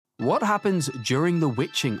What happens during the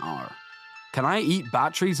witching hour? Can I eat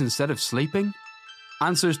batteries instead of sleeping?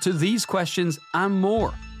 Answers to these questions and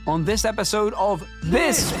more on this episode of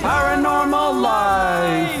This Paranormal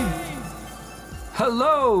Life!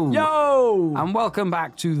 Hello! Yo! And welcome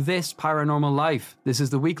back to This Paranormal Life. This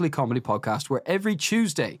is the weekly comedy podcast where every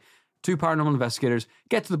Tuesday, two paranormal investigators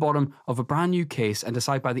get to the bottom of a brand new case and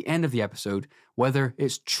decide by the end of the episode whether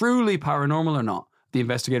it's truly paranormal or not. The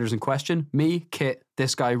investigators in question, me, Kit,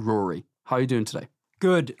 this guy, Rory. How are you doing today?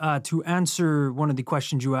 Good. To answer one of the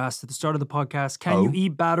questions you asked at the start of the podcast, can you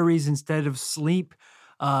eat batteries instead of sleep?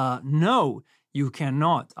 No, you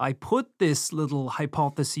cannot. I put this little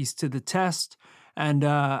hypothesis to the test, and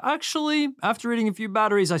actually, after eating a few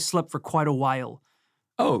batteries, I slept for quite a while.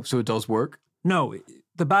 Oh, so it does work? No,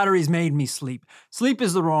 the batteries made me sleep. Sleep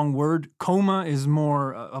is the wrong word. Coma is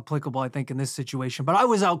more applicable, I think, in this situation. But I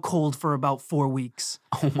was out cold for about 4 weeks.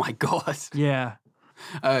 Oh my God. Yeah.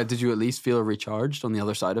 Did you at least feel recharged on the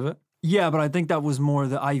other side of it? Yeah, but I think that was more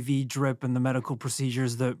the IV drip and the medical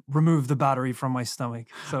procedures that removed the battery from my stomach.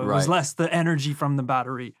 So it was less the energy from the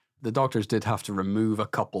battery. The doctors did have to remove a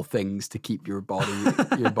couple things to keep your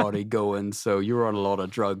body going. So you were on a lot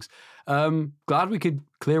of drugs. Glad we could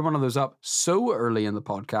clear one of those up so early in the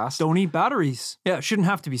podcast. Don't eat batteries. Yeah, it shouldn't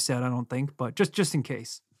have to be said, I don't think, but just in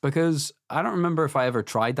case. Because I don't remember if I ever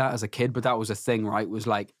tried that as a kid, but that was a thing, right? Was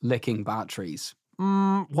like licking batteries.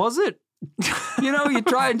 Was it? You know, you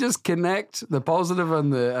try and just connect the positive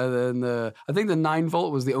and the I think the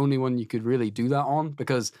 9-volt was the only one you could really do that on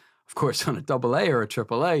because, of course, on a AA or a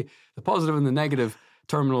AAA, the positive and the negative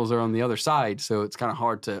terminals are on the other side. So it's kind of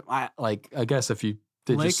hard to, I guess if you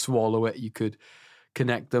did just swallow it, you could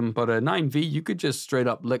connect them. But a 9V, you could just straight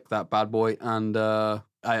up lick that bad boy. And I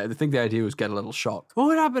think the idea was get a little shock. What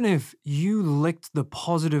would happen if you licked the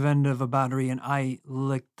positive end of a battery and I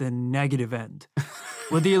licked the negative end?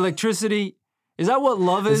 With the electricity, is that what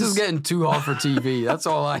love is? This is getting too hot for TV. That's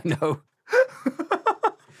all I know.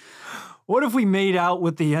 What if we made out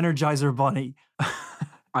with the Energizer Bunny?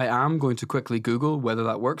 I am going to quickly Google whether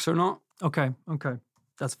that works or not. Okay.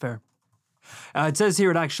 That's fair. It says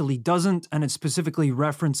here it actually doesn't, and it specifically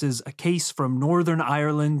references a case from Northern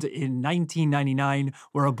Ireland in 1999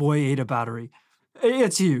 where a boy ate a battery.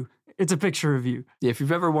 It's you. It's a picture of you. Yeah, if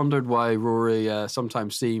you've ever wondered why Rory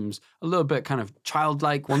sometimes seems a little bit kind of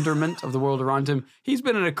childlike wonderment of the world around him, he's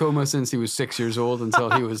been in a coma since he was 6 years old until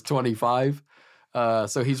he was 25.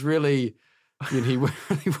 So he's really, he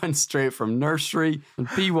went straight from nursery and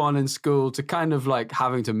P1 in school to kind of like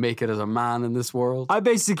having to make it as a man in this world. I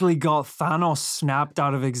basically got Thanos snapped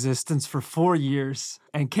out of existence for 4 years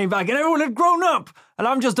and came back and everyone had grown up. And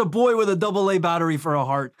I'm just a boy with a AA battery for a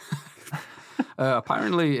heart.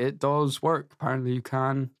 Apparently it does work. Apparently you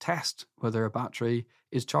can test whether a battery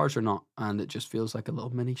is charged or not, and it just feels like a little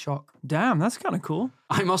mini shock. Damn, that's kind of cool.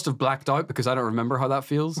 I must have blacked out because I don't remember how that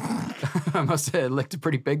feels. I must have licked a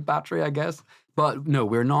pretty big battery, I guess. But no,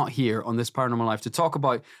 we're not here on This Paranormal Life to talk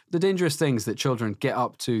about the dangerous things that children get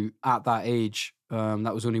up to at that age.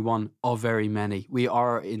 That was only one of very many. We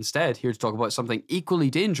are instead here to talk about something equally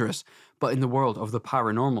dangerous, but in the world of the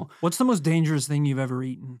paranormal. What's the most dangerous thing you've ever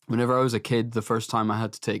eaten? Whenever I was a kid, the first time I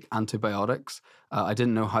had to take antibiotics, I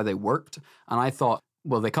didn't know how they worked. And I thought,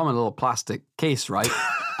 well, they come in a little plastic case, right?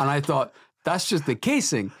 And I thought, that's just the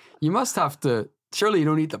casing. You must have to, surely you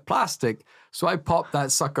don't eat the plastic. So I popped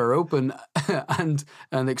that sucker open and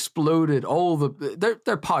exploded all the,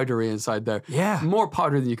 they're powdery inside there. Yeah. More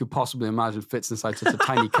powder than you could possibly imagine fits inside such a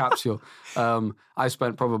tiny capsule. I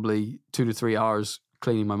spent probably 2 to 3 hours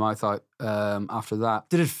cleaning my mouth out after that.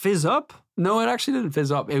 Did it fizz up? No, it actually didn't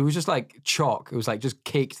fizz up. It was just like chalk. It was like just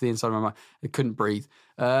caked to the inside of my mouth. It couldn't breathe.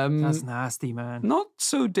 That's nasty, man. Not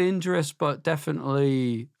so dangerous, but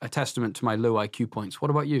definitely a testament to my low IQ points.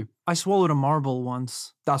 What about you? I swallowed a marble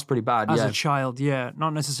once. That's pretty bad, As a child, yeah.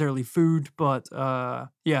 Not necessarily food, but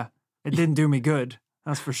yeah, it didn't do me good.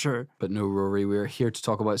 That's for sure. But no, Rory, we're here to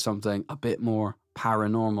talk about something a bit more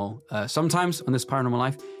paranormal. Sometimes on This Paranormal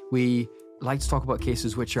Life, we like to talk about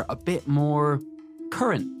cases which are a bit more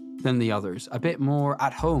current than the others, a bit more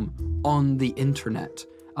at home on the internet.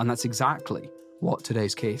 And that's exactly what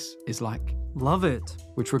today's case is like. Love it.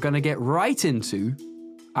 Which we're going to get right into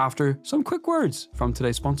after some quick words from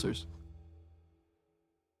today's sponsors.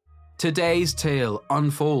 Today's tale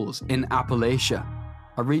unfolds in Appalachia,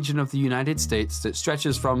 a region of the United States that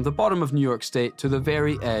stretches from the bottom of New York State to the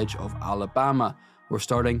very edge of Alabama. We're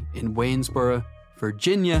starting in Waynesboro,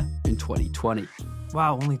 Virginia in 2020.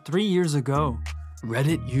 Wow, only 3 years ago.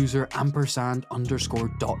 Reddit user __.sis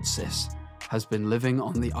has been living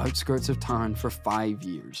on the outskirts of town for 5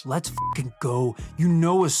 years. Let's fucking go. You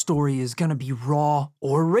know a story is gonna be raw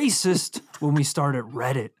or racist when we start at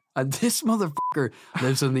Reddit. And this motherfucker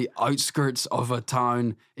lives on the outskirts of a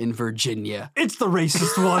town in Virginia. It's the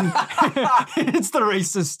racist one. It's the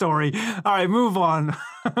racist story. All right, move on.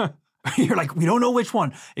 You're like, we don't know which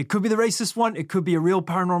one. It could be the racist one. It could be a real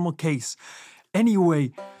paranormal case.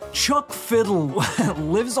 Anyway, Chuck Fiddle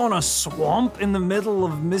lives on a swamp in the middle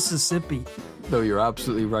of Mississippi. No, you're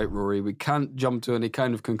absolutely right, Rory. We can't jump to any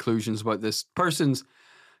kind of conclusions about this person's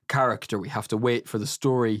character. We have to wait for the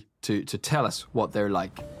story to tell us what they're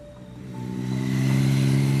like.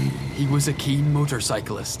 He was a keen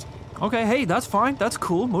motorcyclist. Okay, hey, that's fine. That's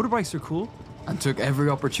cool. Motorbikes are cool. And took every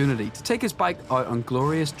opportunity to take his bike out on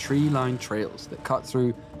glorious tree-lined trails that cut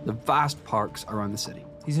through the vast parks around the city.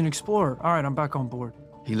 He's an explorer. All right, I'm back on board.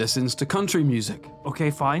 He listens to country music.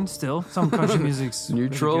 Okay, fine, still. Some country music's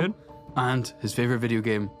neutral. good. And his favorite video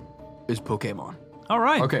game is Pokemon. All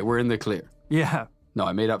right. Okay, we're in the clear. Yeah. No,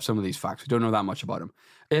 I made up some of these facts. We don't know that much about him.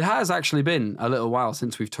 It has actually been a little while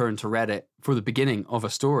since we've turned to Reddit for the beginning of a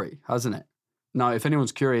story, hasn't it? Now, if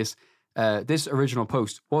anyone's curious, this original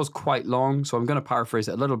post was quite long, so I'm going to paraphrase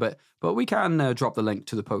it a little bit, but we can drop the link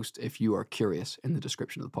to the post if you are curious in the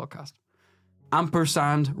description of the podcast.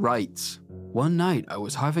 Ampersand writes, "One night I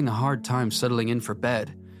was having a hard time settling in for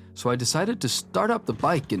bed, so I decided to start up the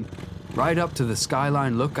bike and ride up to the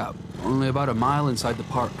Skyline Lookout, only about a mile inside the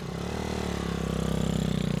park.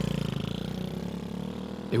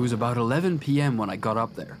 It was about 11 p.m. when I got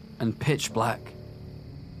up there, and pitch black.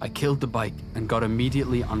 I killed the bike and got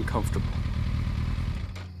immediately uncomfortable.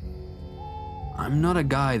 I'm not a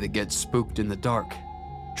guy that gets spooked in the dark.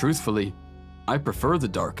 Truthfully, I prefer the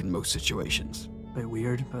dark in most situations. Bit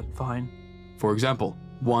weird, but fine. For example,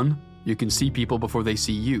 1, you can see people before they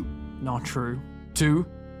see you. Not true. 2,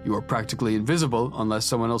 you are practically invisible unless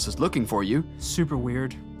someone else is looking for you. Super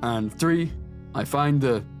weird. And 3, I find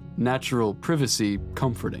the natural privacy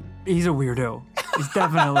comforting." He's a weirdo. He's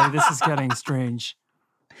definitely, this is getting strange.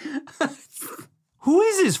 Who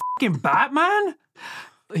is this fucking Batman?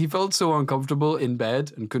 He felt so uncomfortable in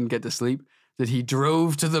bed and couldn't get to sleep that he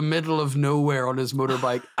drove to the middle of nowhere on his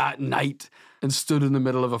motorbike at night and stood in the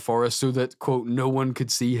middle of a forest so that, quote, no one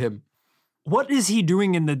could see him. What is he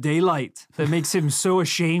doing in the daylight that makes him so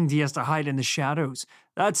ashamed he has to hide in the shadows?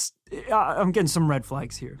 That's, I'm getting some red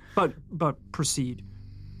flags here, but proceed.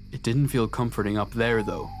 It didn't feel comforting up there,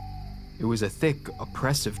 though. It was a thick,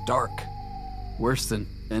 oppressive dark. Worse than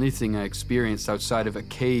anything I experienced outside of a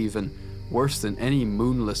cave and worse than any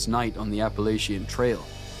moonless night on the Appalachian Trail.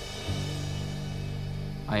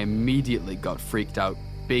 I immediately got freaked out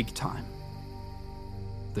big time.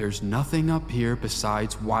 There's nothing up here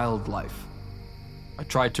besides wildlife. I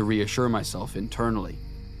tried to reassure myself internally.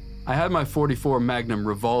 I had my .44 Magnum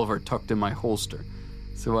revolver tucked in my holster,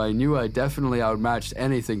 so I knew I definitely outmatched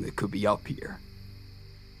anything that could be up here.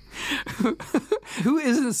 Who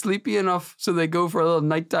isn't sleepy enough so they go for a little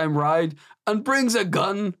nighttime ride and brings a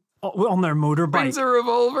gun? On their motorbike. Brings a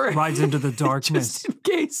revolver. Rides into the darkness. Just in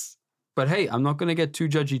case. But hey, I'm not going to get too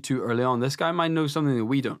judgy too early on. This guy might know something that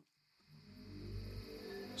we don't.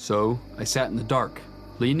 So I sat in the dark,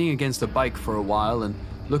 leaning against a bike for a while and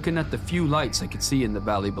looking at the few lights I could see in the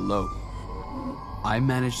valley below. I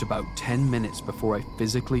managed about 10 minutes before I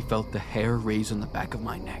physically felt the hair raise on the back of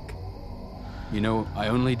my neck. You know, I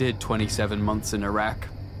only did 27 months in Iraq,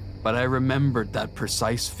 but I remembered that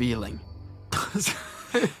precise feeling. This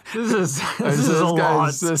is a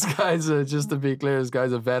lot. This guy's, just to be clear, this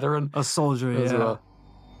guy's a veteran. A soldier, as yeah. well.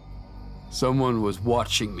 Someone was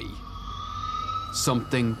watching me.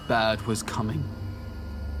 Something bad was coming.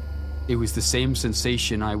 It was the same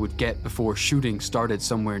sensation I would get before shooting started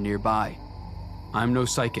somewhere nearby. I'm no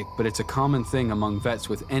psychic, but it's a common thing among vets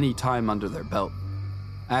with any time under their belt.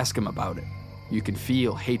 Ask them about it. You can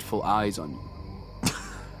feel hateful eyes on you.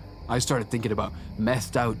 I started thinking about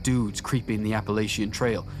methed out dudes creeping the Appalachian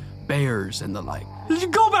Trail, bears and the like.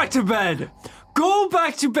 Go back to bed. Go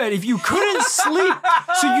back to bed. If you couldn't sleep,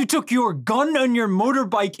 so you took your gun and your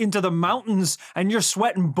motorbike into the mountains and you're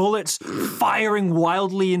sweating bullets, firing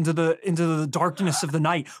wildly into the darkness of the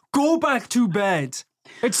night. Go back to bed.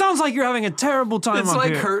 It sounds like you're having a terrible time It's up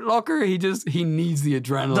like here. Hurt Locker. He needs the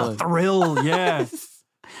adrenaline. The thrill, yeah.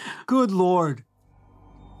 Good Lord.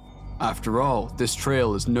 After all, this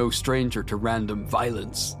trail is no stranger to random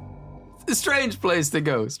violence. It's a strange place to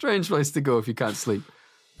go. Strange place to go if you can't sleep.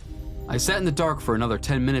 I sat in the dark for another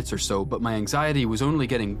 10 minutes or so, but my anxiety was only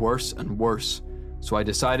getting worse and worse, so I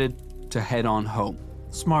decided to head on home.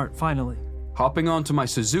 Smart, finally. Hopping onto my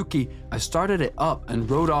Suzuki, I started it up and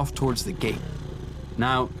rode off towards the gate.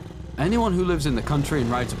 Now, Anyone who lives in the country and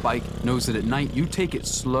rides a bike knows that at night you take it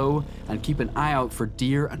slow and keep an eye out for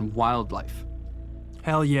deer and wildlife.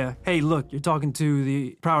 Hell yeah. Hey, look, you're talking to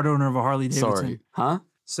the proud owner of a Harley Davidson. Sorry. Huh?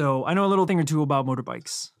 So I know a little thing or two about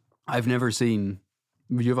motorbikes. I've never seen...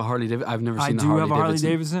 You have a Harley Davidson? I've never seen a Harley Davidson. I do have a Harley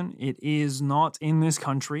Davidson. It is not in this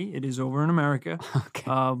country. It is over in America. Okay.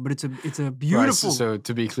 But it's a beautiful... Right, so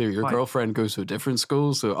to be clear, your girlfriend goes to a different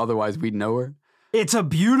school, so otherwise we'd know her? It's a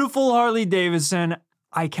beautiful Harley Davidson.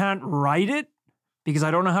 I can't ride it because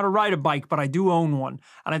I don't know how to ride a bike, but I do own one.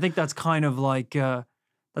 And I think that's kind of like...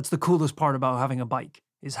 that's the coolest part about having a bike,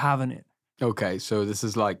 is having it. Okay, so this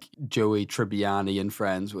is like Joey Tribbiani and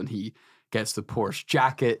Friends when he gets the Porsche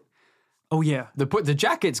jacket. Oh, yeah. The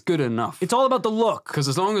jacket's good enough. It's all about the look. Because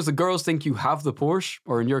as long as the girls think you have the Porsche,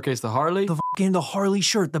 or in your case, the Harley. The Harley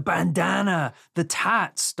shirt, the bandana, the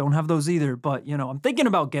tats. Don't have those either. But, I'm thinking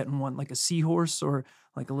about getting one, like a seahorse or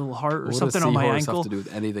like a little heart or something on my ankle. What does seahorse have to do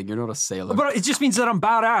with anything? You're not a sailor. But it just means that I'm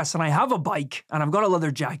badass and I have a bike and I've got a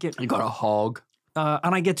leather jacket. You got a hog.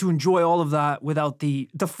 And I get to enjoy all of that without the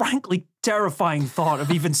frankly terrifying thought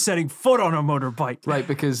of even setting foot on a motorbike. Right,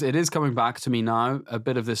 because it is coming back to me now, a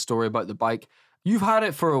bit of this story about the bike. You've had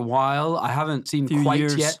it for a while. I haven't seen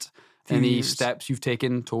quite yet any steps you've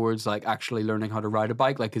taken towards like actually learning how to ride a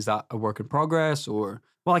bike. Like, is that a work in progress or?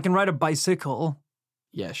 Well, I can ride a bicycle.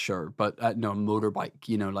 Yeah, sure. But no, motorbike,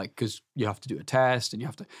 because you have to do a test and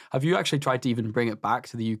have you actually tried to even bring it back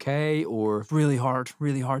to the UK or? Really hard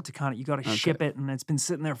to kind of, you got to ship it and it's been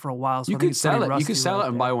sitting there for a while. So you could sell it. You could sell it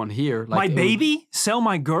and buy one here. Like my baby? Sell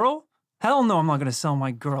my girl? Hell no, I'm not going to sell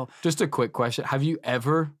my girl. Just a quick question. Have you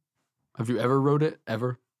ever rode it?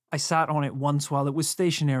 Ever? I sat on it once while it was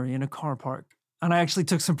stationary in a car park. And I actually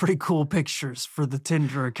took some pretty cool pictures for the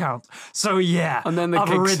Tinder account. So yeah, and then I've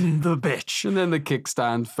ridden the bitch. And then the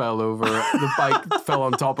kickstand fell over. The bike fell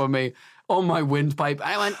on top of me on my windpipe.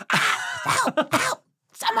 I went, help!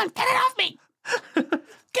 Someone get it off me!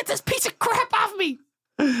 Get this piece of crap off me!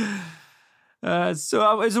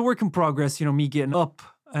 So it's a work in progress, me getting up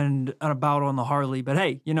and about on the Harley. But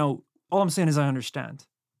hey, all I'm saying is I understand.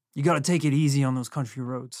 You got to take it easy on those country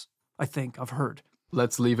roads. I think I've heard.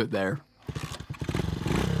 Let's leave it there.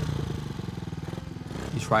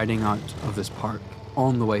 He's riding out of this park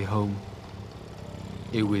on the way home.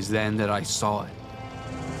 It was then that I saw it.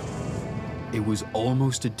 It was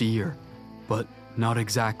almost a deer, but not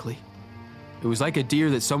exactly. It was like a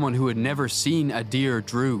deer that someone who had never seen a deer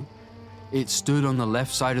drew. It stood on the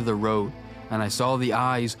left side of the road, and I saw the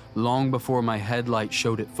eyes long before my headlight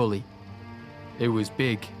showed it fully. It was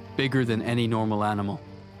bigger than any normal animal.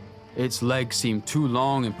 Its legs seemed too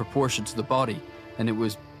long in proportion to the body, and it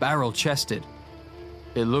was barrel-chested.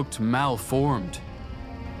 It looked malformed.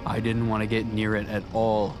 I didn't want to get near it at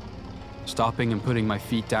all. Stopping and putting my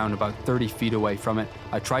feet down about 30 feet away from it,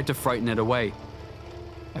 I tried to frighten it away.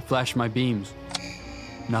 I flashed my beams.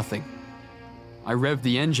 Nothing. I revved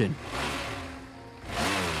the engine.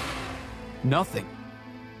 Nothing.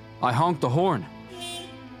 I honked the horn.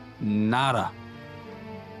 Nada.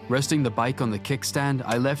 Resting the bike on the kickstand,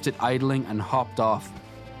 I left it idling and hopped off.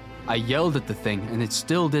 I yelled at the thing, and it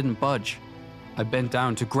still didn't budge. I bent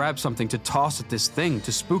down to grab something to toss at this thing,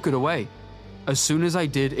 to spook it away. As soon as I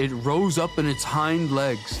did, it rose up in its hind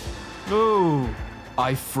legs. Ooh.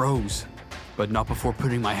 I froze, but not before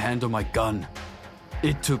putting my hand on my gun.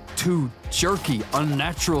 It took 2 jerky,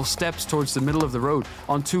 unnatural steps towards the middle of the road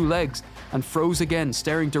on 2 legs and froze again,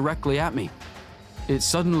 staring directly at me. It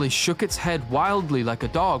suddenly shook its head wildly like a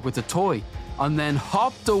dog with a toy, and then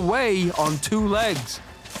hopped away on 2 legs,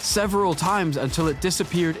 several times until it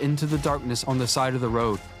disappeared into the darkness on the side of the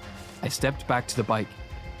road. I stepped back to the bike,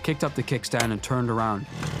 kicked up the kickstand and turned around,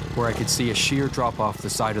 where I could see a sheer drop off the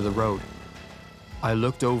side of the road. I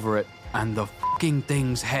looked over it, and the fucking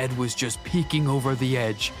thing's head was just peeking over the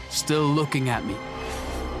edge, still looking at me.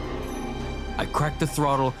 I cracked the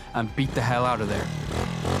throttle and beat the hell out of there.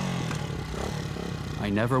 I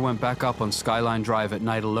never went back up on Skyline Drive at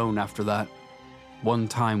night alone after that. One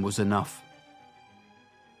time was enough.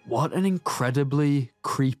 What an incredibly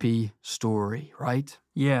creepy story, right?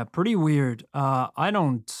 Yeah, pretty weird. I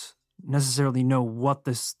don't necessarily know what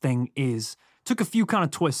this thing is. Took a few kind of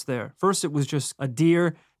twists there. First, it was just a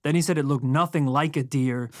deer. Then he said it looked nothing like a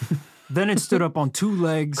deer. Then it stood up on 2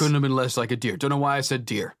 legs. Couldn't have been less like a deer. Don't know why I said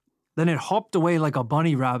deer. Then it hopped away like a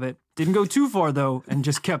bunny rabbit. Didn't go too far, though, and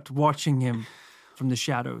just kept watching him from the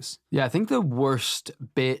shadows. Yeah, I think the worst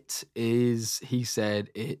bit is he said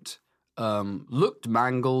it looked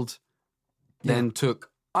mangled, then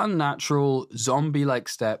took unnatural zombie-like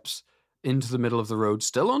steps into the middle of the road,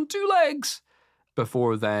 still on 2 legs,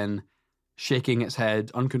 before then shaking its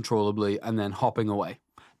head uncontrollably and then hopping away.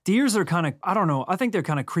 Deers are kind of, I don't know, I think they're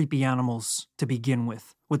kind of creepy animals to begin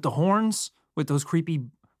with. With the horns, with those creepy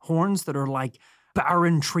horns that are like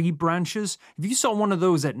barren tree branches. If you saw one of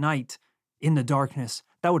those at night in the darkness,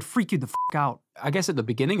 that would freak you the fuck out. I guess at the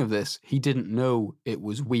beginning of this, he didn't know it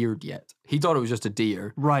was weird yet. He thought it was just a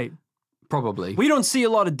deer. Right. Probably. We don't see a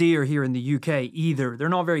lot of deer here in the UK either. They're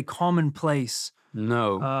not very commonplace.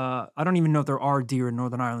 No. I don't even know if there are deer in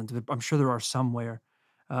Northern Ireland. I'm sure there are somewhere.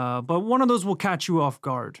 But one of those will catch you off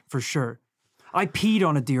guard, for sure. I peed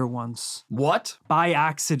on a deer once. What? By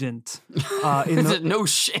accident. No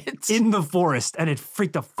shit. In the forest, and it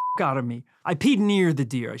freaked the fuck out of me. I peed near the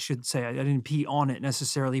deer, I should say. I didn't pee on it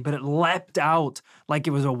necessarily, but it leapt out like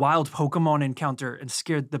it was a wild Pokemon encounter and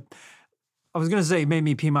scared the... I was going to say it made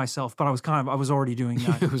me pee myself, but I was already doing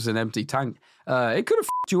that. It was an empty tank. It could have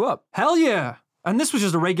fucked you up. Hell yeah. And this was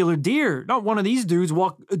just a regular deer, not one of these dudes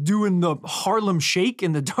doing the Harlem Shake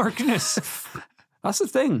in the darkness. That's the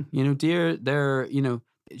thing. Deer, they're,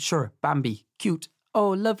 sure, Bambi, cute. Oh,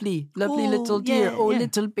 lovely little deer. Yeah, oh, yeah.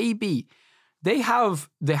 little baby. They have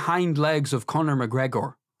the hind legs of Conor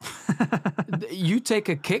McGregor. You take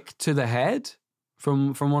a kick to the head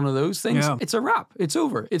from one of those things, It's a wrap. It's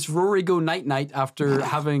over. It's Rory go night-night after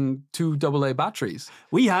having 2 AA batteries.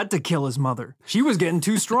 We had to kill his mother. She was getting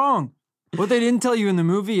too strong. What they didn't tell you in the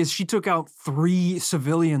movie is she took out 3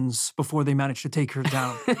 civilians before they managed to take her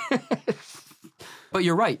down. But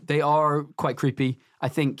you're right. They are quite creepy. I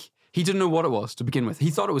think he didn't know what it was to begin with. He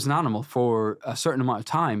thought it was an animal for a certain amount of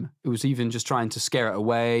time. It was even just trying to scare it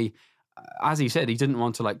away. As he said, he didn't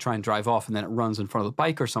want to try and drive off and then it runs in front of the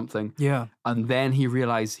bike or something. Yeah. And then he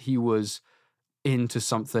realized he was into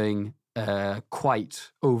something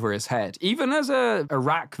quite over his head. Even as a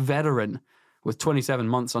Iraq veteran with 27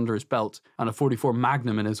 months under his belt and a .44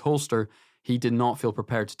 Magnum in his holster, he did not feel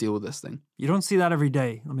prepared to deal with this thing. You don't see that every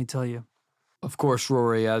day, let me tell you. Of course,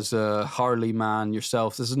 Rory, as a Harley man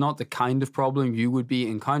yourself, this is not the kind of problem you would be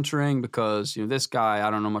encountering because, this guy,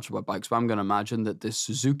 I don't know much about bikes, but I'm going to imagine that this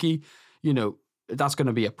Suzuki, that's going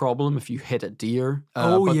to be a problem if you hit a deer.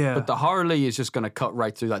 But the Harley is just going to cut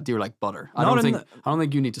right through that deer like butter. I don't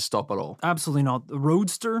think you need to stop at all. Absolutely not. The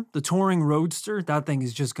Roadster, the touring Roadster, that thing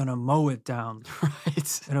is just going to mow it down.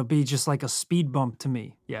 Right. It'll be just like a speed bump to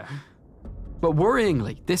me. Yeah. But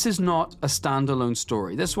worryingly, this is not a standalone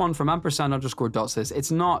story. This one from _dot says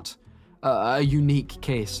it's not a unique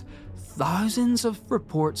case. Thousands of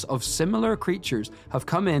reports of similar creatures have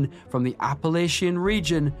come in from the Appalachian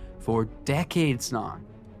region for decades now.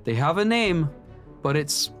 They have a name, but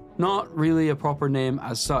it's not really a proper name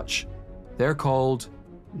as such. They're called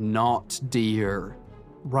not deer.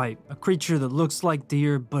 Right, a creature that looks like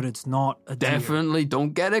deer, but it's not a deer. Definitely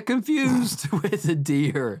don't get it confused with a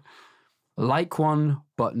deer. Like one,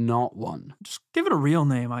 but not one. Just give it a real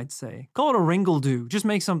name, I'd say. Call it a ringledoo. Just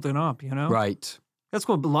make something up, Right. That's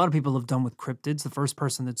what a lot of people have done with cryptids, the first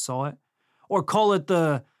person that saw it. Or call it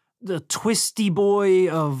the twisty boy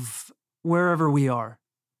of wherever we are.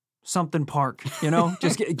 Something Park,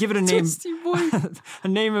 Just give it a name. Twisty boy. A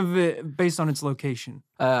name of it based on its location.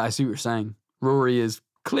 I see what you're saying. Rory is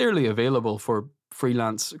clearly available for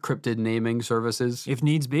freelance cryptid naming services. If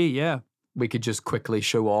needs be, yeah. We could just quickly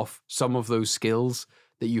show off some of those skills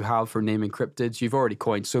that you have for naming cryptids. You've already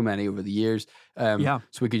coined so many over the years. So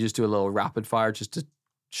we could just do a little rapid fire just to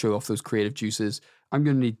show off those creative juices. I'm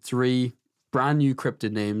going to need 3 brand new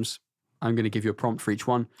cryptid names. I'm going to give you a prompt for each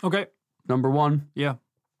one. Okay. Number 1. Yeah.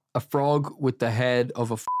 A frog with the head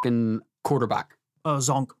of a fucking quarterback.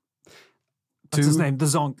 Zonk. 2. That's his name, the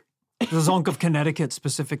Zonk. The Zonk of Connecticut,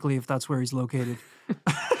 specifically, if that's where he's located.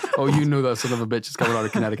 Oh, that son of a bitch is coming out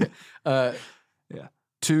of Connecticut.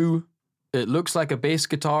 2, it looks like a bass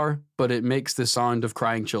guitar, but it makes the sound of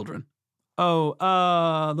crying children. Oh,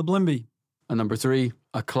 the Blimby. And number 3,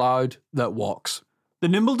 a cloud that walks. The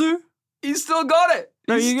Nimbledoo? He's still got it.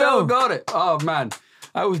 There you go. Got it. Oh, man.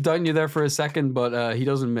 I was doubting you there for a second, but he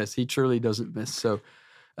doesn't miss. He truly doesn't miss. So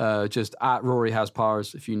just at Rory Has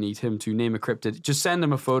Powers, if you need him to name a cryptid, just send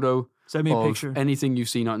him a photo. Send me a picture. Anything you've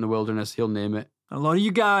seen out in the wilderness, he'll name it. A lot of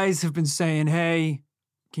you guys have been saying, hey,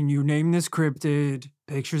 can you name this cryptid?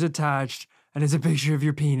 Pictures attached, and it's a picture of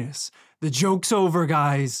your penis. The joke's over,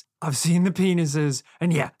 guys. I've seen the penises,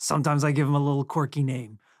 and yeah, sometimes I give them a little quirky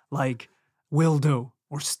name, like Wildo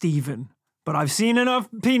or Steven. But I've seen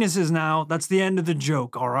enough penises now. That's the end of the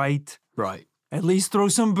joke, all right? Right. At least throw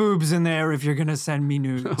some boobs in there if you're going to send me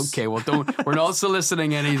nudes. Okay, well, we're not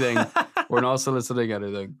soliciting anything. We're not soliciting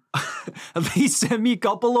anything. At least send me a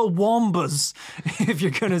couple of wombas if you're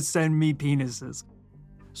going to send me penises.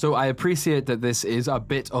 So I appreciate that this is a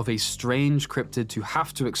bit of a strange cryptid to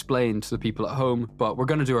have to explain to the people at home, but we're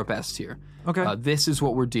going to do our best here. Okay. This is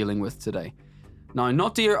what we're dealing with today. Now,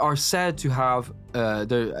 not deer are said to have,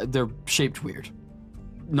 they're shaped weird.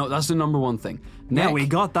 No, that's the number one thing. Neck, Yeah, we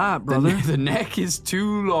got that, brother. The neck is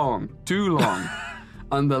too long.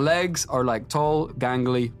 And the legs are like tall,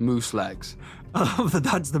 gangly moose legs. I love that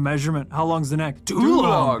that's the measurement. How long's the neck? Too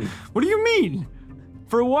long. What do you mean?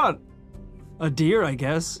 For what? A deer, I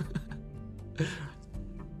guess.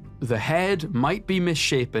 The head might be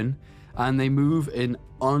misshapen, and they move in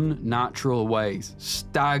unnatural ways,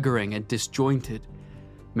 staggering and disjointed.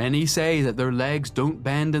 Many say that their legs don't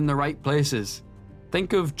bend in the right places.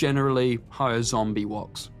 Think of generally how a zombie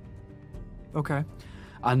walks. Okay.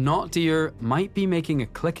 A knot deer might be making a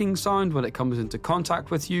clicking sound when it comes into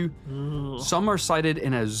contact with you. Some are sighted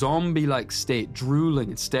in a zombie-like state, drooling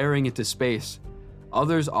and staring into space.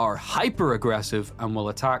 Others are hyper-aggressive and will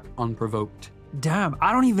attack unprovoked. Damn,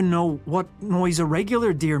 I don't even know what noise a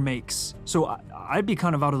regular deer makes. So I'd be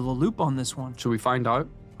kind of out of the loop on this one. Should we find out?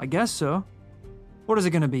 I guess so. What is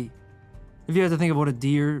it going to be? If you had to think of what a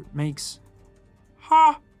deer makes.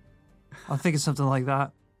 Ha! I'm thinking something like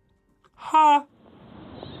that. Ha!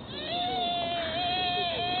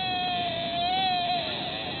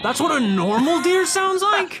 That's what a normal deer sounds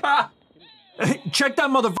like? Check that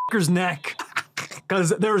motherfucker's neck. Because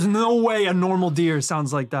there's no way a normal deer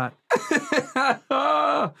sounds like that.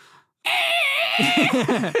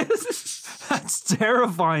 That's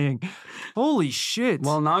terrifying. Holy shit.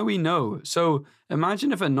 Well, now we know. So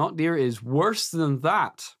imagine if a knot deer is worse than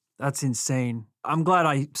that. That's insane. I'm glad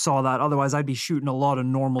I saw that. Otherwise, I'd be shooting a lot of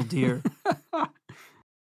normal deer.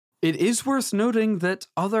 It is worth noting that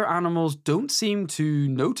other animals don't seem to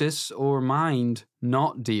notice or mind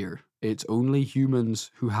knot deer. It's only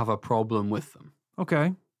humans who have a problem with them.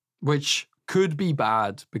 Okay. Which could be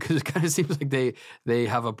bad because it kind of seems like they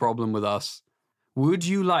have a problem with us. Would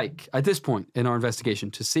you like, at this point in our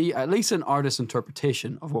investigation, to see at least an artist's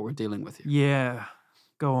interpretation of what we're dealing with here? Yeah.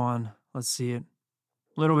 Go on. Let's see it.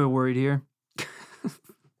 A little bit worried here.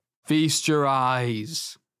 Feast your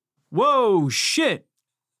eyes. Whoa, shit.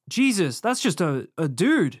 Jesus, that's just a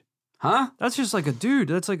dude. Huh? That's just like a dude.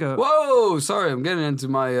 That's like a... Whoa, sorry, I'm getting into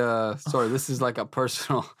my, sorry, this is like a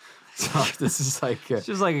personal... Sorry, this is like... It's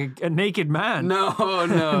just like a naked man. No.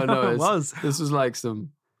 It was. This was like this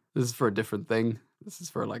is for a different thing. This is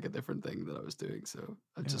for like a different thing that I was doing, so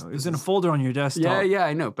I just... It was in a folder on your desktop. Yeah,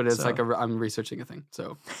 I know, but it's like I'm researching a thing,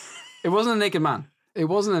 so... It wasn't a naked man. It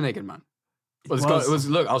wasn't a naked man. Well, it was.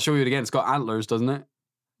 Look, I'll show you it again. It's got antlers, doesn't it?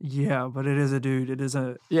 Yeah, but it is a dude. It is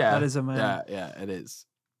a... Yeah. That is a man. Yeah, it is.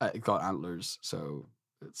 It got antlers, so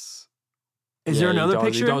it's... Is there another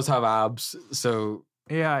picture? He does have abs, so...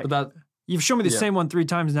 Yeah. But that... You've shown me the same one 3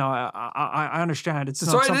 times now. I understand. It's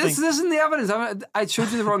not sorry, something... this isn't the evidence. I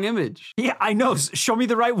showed you the wrong image. Yeah, I know. Show me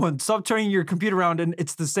the right one. Stop turning your computer around and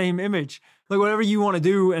it's the same image. Like whatever you want to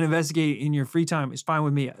do and investigate in your free time is fine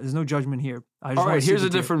with me. There's no judgment here. I just all right, here's a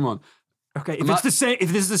different one. Okay, if it's the same, if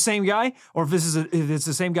this is the same guy, or if it's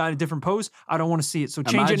the same guy in a different pose, I don't want to see it. So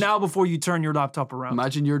change it now before you turn your laptop around.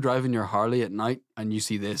 Imagine you're driving your Harley at night and you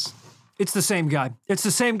see this. It's the same guy. It's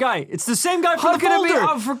the same guy. It's the same guy from the folder.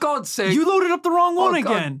 Oh, for God's sake! You loaded up the wrong one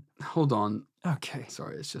again. Hold on. Okay.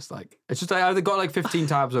 Sorry, it's just I got like 15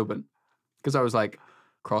 tabs open because I was like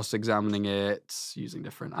cross-examining it using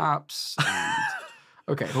different apps. And...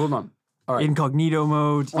 Okay, hold on. All right. Incognito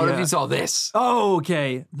mode. What if you saw this? Oh,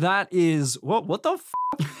 okay. That is what the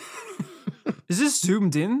Is this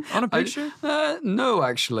zoomed in on a picture? No,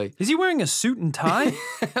 actually. Is he wearing a suit and tie?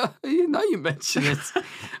 Now you mention it.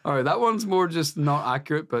 All right, that one's more just not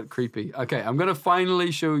accurate, but creepy. Okay, I'm going to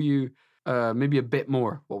finally show you maybe a bit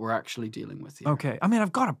more what we're actually dealing with here. Okay. I mean,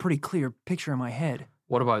 I've got a pretty clear picture in my head.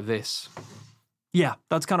 What about this? Yeah,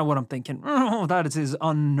 that's kind of what I'm thinking. Oh, that is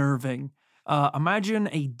unnerving. Imagine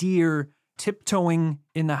a deer tiptoeing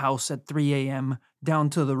in the house at 3 a.m. down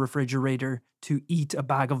to the refrigerator to eat a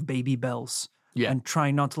bag of Baby Bells. Yeah. And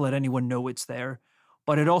trying not to let anyone know it's there.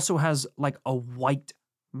 But it also has like a white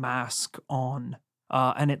mask on.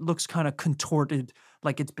 And it looks kind of contorted,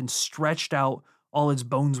 like it's been stretched out. All its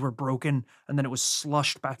bones were broken, and then it was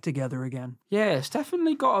slushed back together again. Yeah, it's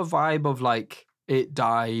definitely got a vibe of like it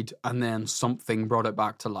died and then something brought it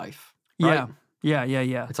back to life. Right?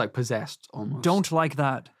 Yeah. It's like possessed almost. Don't like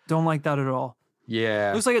that. Don't like that at all.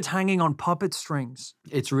 Yeah. It looks like it's hanging on puppet strings.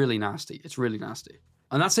 It's really nasty.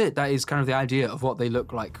 And that's it. That is kind of the idea of what they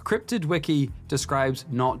look like. Cryptid Wiki describes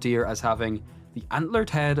knot deer as having the antlered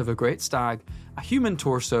head of a great stag, a human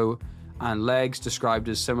torso, and legs described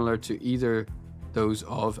as similar to either those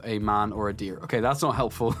of a man or a deer. Okay, that's not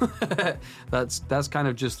helpful. That's kind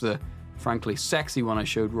of just the, frankly, sexy one I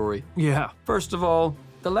showed Rory. Yeah. First of all,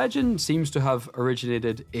 the legend seems to have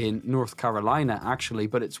originated in North Carolina, actually,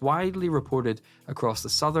 but it's widely reported across the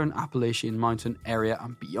southern Appalachian Mountain area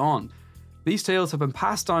and beyond. These tales have been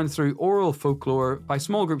passed down through oral folklore by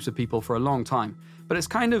small groups of people for a long time, but it's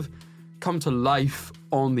kind of come to life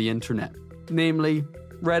on the internet, namely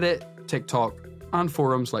Reddit, TikTok, and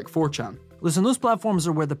forums like 4chan. Listen, those platforms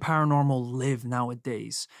are where the paranormal live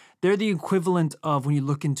nowadays. They're the equivalent of when you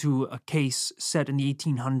look into a case set in the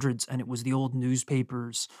 1800s and it was the old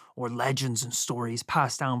newspapers or legends and stories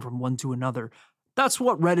passed down from one to another. That's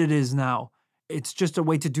what Reddit is now. It's just a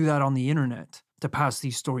way to do that on the internet, to pass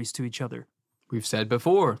these stories to each other. We've said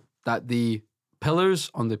before that the pillars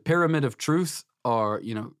on the pyramid of truth are,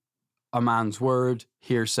 a man's word,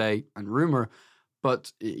 hearsay, and rumor.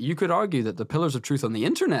 But you could argue that the pillars of truth on the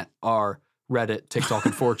internet are Reddit, TikTok,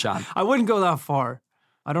 and 4chan. I wouldn't go that far.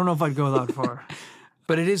 I don't know if I'd go that far.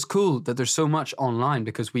 But it is cool that there's so much online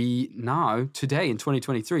because we now, today in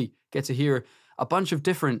 2023, get to hear a bunch of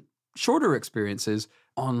different shorter experiences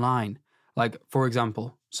online. Like, for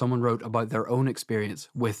example, someone wrote about their own experience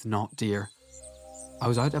with not deer. I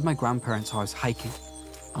was out at my grandparents' house hiking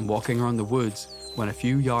and walking around the woods when a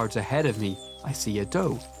few yards ahead of me, I see a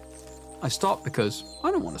doe. I stop because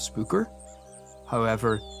I don't want to spook her.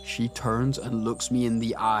 However, she turns and looks me in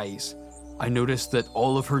the eyes. I notice that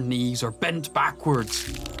all of her knees are bent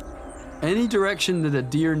backwards. Any direction that a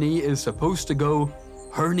deer knee is supposed to go,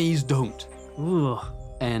 her knees don't. Ugh.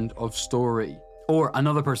 End of story. Or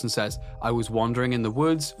another person says, I was wandering in the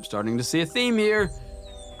woods, I'm starting to see a theme here,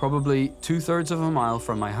 probably 2/3 of a mile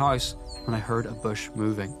from my house when I heard a bush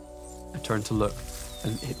moving. I turned to look,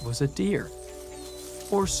 and it was a deer.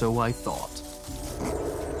 Or so I thought.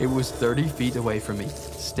 It was 30 feet away from me,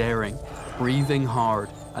 staring, breathing hard,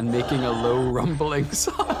 and making a low rumbling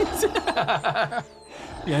sound.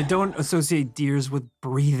 Yeah, I don't associate deers with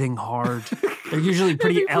breathing hard. They're usually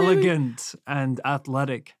pretty elegant and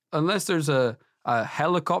athletic. Unless there's a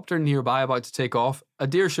helicopter nearby about to take off, a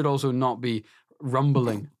deer should also not be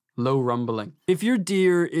rumbling, low rumbling. If your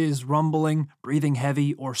deer is rumbling, breathing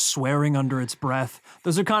heavy, or swearing under its breath,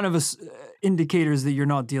 those are kind of indicators that you're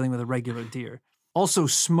not dealing with a regular deer. Also,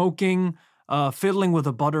 smoking, fiddling with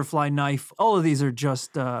a butterfly knife, all of these are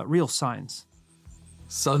just real signs.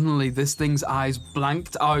 Suddenly, this thing's eyes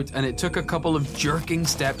blanked out and it took a couple of jerking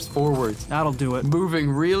steps forward. That'll do it. Moving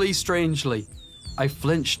really strangely. I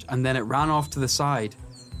flinched and then it ran off to the side.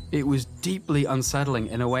 It was deeply unsettling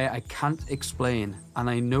in a way I can't explain, and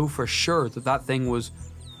I know for sure that that thing was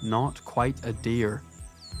not quite a deer.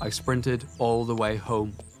 I sprinted all the way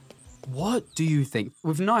home. What do you think?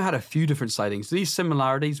 We've now had a few different sightings. These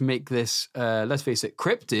similarities make this, let's face it,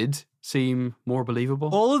 cryptid seem more believable.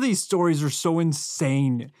 All of these stories are so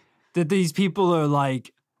insane that these people are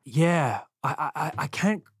like, yeah, I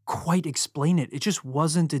can't quite explain it. It just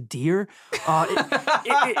wasn't a deer.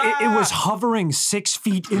 It was hovering 6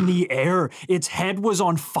 feet in the air. Its head was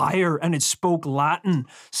on fire and it spoke Latin.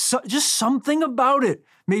 So, just something about it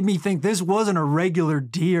made me think this wasn't a regular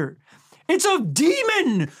deer. It's a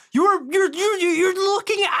demon. You're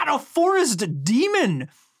looking at a forest demon.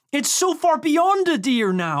 It's so far beyond a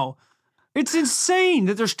deer now. It's insane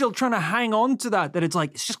that they're still trying to hang on to that it's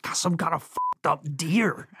like, it's just some kind of fucked up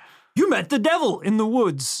deer. You met the devil in the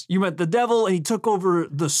woods. You met the devil and he took over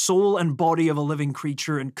the soul and body of a living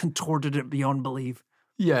creature and contorted it beyond belief.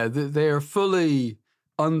 Yeah, they are fully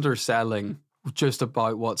underselling just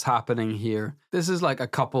about what's happening here. This is like a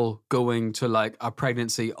couple going to like a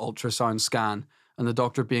pregnancy ultrasound scan and the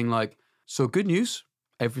doctor being like, so good news,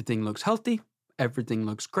 everything looks healthy, everything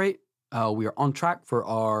looks great. We are on track for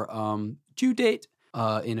our due date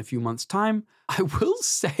in a few months' time. I will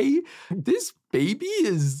say this baby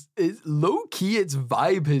is low-key, its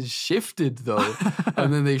vibe has shifted though.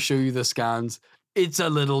 And then they show you the scans. It's a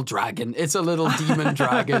little dragon. It's a little demon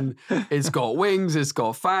dragon. It's got wings. It's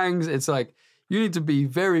got fangs. It's like, you need to be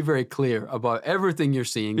very, very clear about everything you're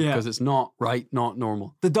seeing because it's not right, not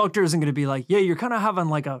normal. The doctor isn't going to be like, yeah, you're kind of having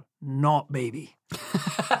like a not baby.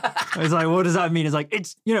 It's like, what does that mean? It's like,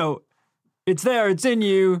 it's there, it's in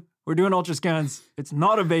you. We're doing ultrascans. It's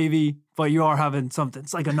not a baby, but you are having something.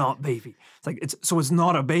 It's like a not baby. It's like, it's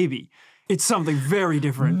not a baby. It's something very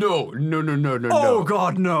different. No. Oh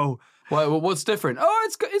God, no. Well, what's different? Oh,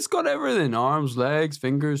 it's got everything. Arms, legs,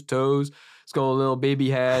 fingers, toes. It's got a little baby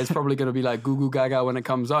hair. It's probably going to be like goo goo gaga when it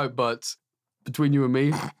comes out. But between you and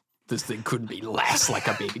me, this thing couldn't be less like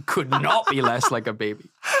a baby. Could not be less like a baby.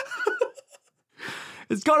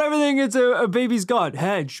 It's got everything a baby's got.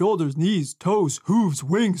 Head, shoulders, knees, toes, hooves,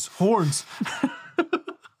 wings, horns.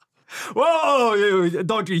 Whoa,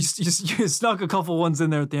 doctor, you snuck a couple ones in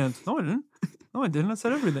there at the end. No, I didn't. I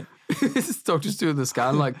said everything. This doctor's doing the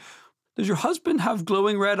scan like, does your husband have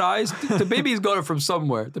glowing red eyes? The baby's got it from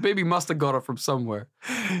somewhere. The baby must have got it from somewhere.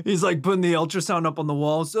 He's like putting the ultrasound up on the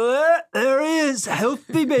wall. So there he is,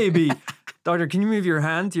 healthy baby. Doctor, can you move your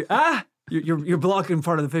hand? You're blocking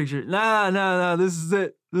part of the picture. Nah, this is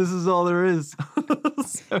it. This is all there is.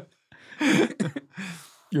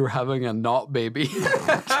 You're having a not baby.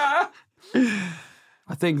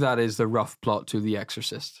 I think that is the rough plot to The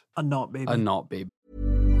Exorcist. A not baby. A not baby.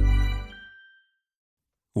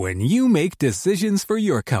 When you make decisions for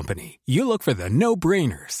your company, you look for the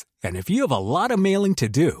no-brainers. And if you have a lot of mailing to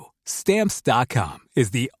do, Stamps.com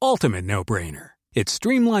is the ultimate no-brainer. It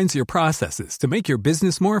streamlines your processes to make your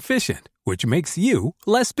business more efficient, which makes you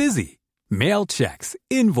less busy. Mail checks,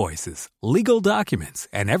 invoices, legal documents,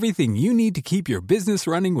 and everything you need to keep your business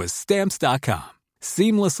running with Stamps.com.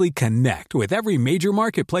 Seamlessly connect with every major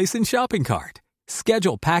marketplace and shopping cart.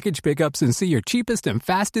 Schedule package pickups and see your cheapest and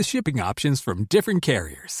fastest shipping options from different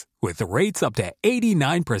carriers. With rates up to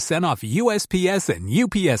 89% off USPS and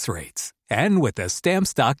UPS rates. And with the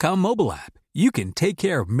Stamps.com mobile app, you can take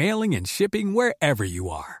care of mailing and shipping wherever you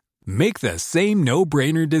are. Make the same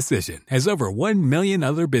no-brainer decision as over 1 million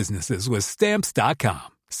other businesses with Stamps.com.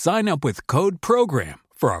 Sign up with code PROGRAM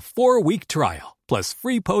for a 4-week trial, plus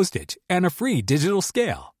free postage and a free digital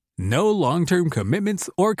scale. No long-term commitments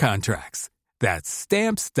or contracts. That's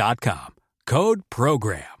Stamps.com. Code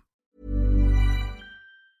PROGRAM.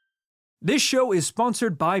 This show is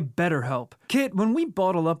sponsored by BetterHelp. Kit, when we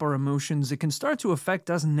bottle up our emotions, it can start to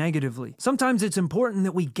affect us negatively. Sometimes it's important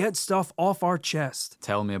that we get stuff off our chest.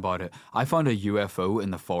 Tell me about it. I found a UFO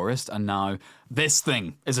in the forest, and now this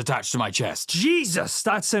thing is attached to my chest. Jesus,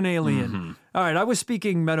 that's an alien. All right, I was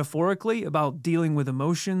speaking metaphorically about dealing with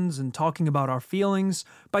emotions and talking about our feelings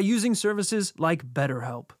by using services like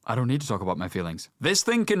BetterHelp. I don't need to talk about my feelings. This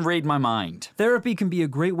thing can read my mind. Therapy can be a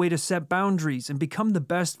great way to set boundaries and become the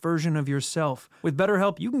best version of yourself. With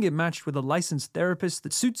BetterHelp, you can get matched with a licensed therapist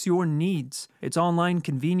that suits your needs. It's online,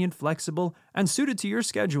 convenient, flexible, and suited to your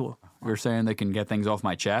schedule. You're saying they can get things off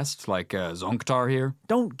my chest, like Zonktar here?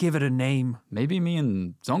 Don't give it a name. Maybe me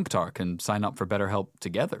and Zonktar can sign up for BetterHelp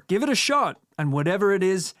together. Give it a shot, and whatever it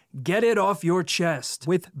is, get it off your chest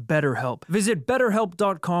with BetterHelp. Visit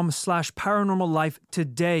BetterHelp.com/paranormallife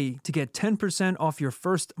today to get 10% off your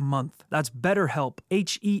first month. That's BetterHelp,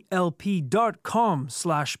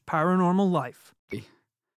 HELP.com/paranormallife.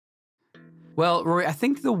 Well, Rory, I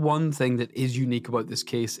think the one thing that is unique about this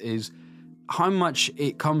case is how much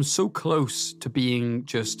it comes so close to being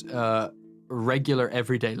just regular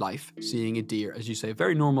everyday life, seeing a deer, as you say, a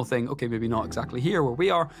very normal thing. Okay, maybe not exactly here where we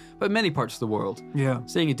are, but many parts of the world. Yeah.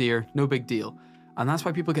 Seeing a deer, no big deal. And that's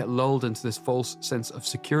why people get lulled into this false sense of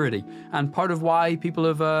security. And part of why people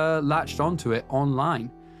have latched onto it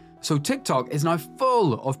online. So TikTok is now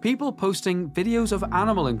full of people posting videos of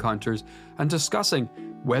animal encounters and discussing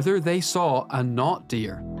whether they saw a not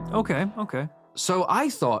deer. Okay. So I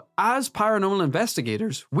thought, as paranormal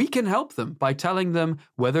investigators, we can help them by telling them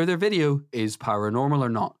whether their video is paranormal or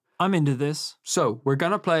not. I'm into this. So we're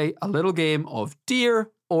going to play a little game of deer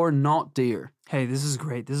or not deer. Hey, this is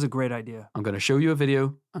great. This is a great idea. I'm going to show you a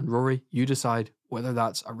video, and Rory, you decide whether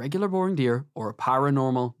that's a regular boring deer or a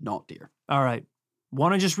paranormal not deer. All right.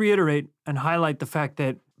 Want to just reiterate and highlight the fact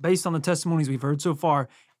that based on the testimonies we've heard so far,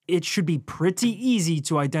 it should be pretty easy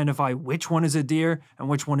to identify which one is a deer and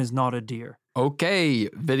which one is not a deer. Okay,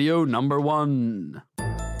 video number 1.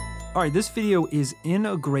 All right, this video is in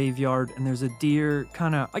a graveyard and there's a deer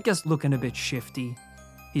kind of, I guess, looking a bit shifty.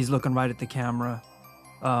 He's looking right at the camera,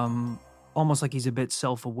 almost like he's a bit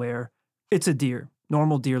self-aware. It's a deer.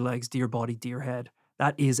 Normal deer legs, deer body, deer head.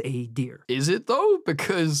 That is a deer. Is it though?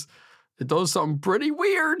 Because it does something pretty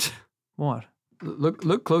weird. What?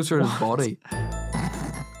 Look closer at his body.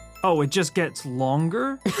 Oh, it just gets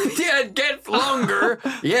longer? Yeah, it gets longer.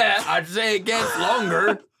 Yeah, I'd say it gets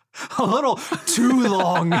longer. A little too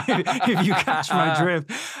long, if you catch my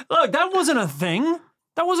drift. Look, that wasn't a thing.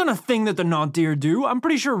 That wasn't a thing that the not deer do. I'm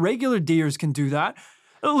pretty sure regular deers can do that.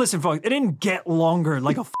 Listen, folks, it didn't get longer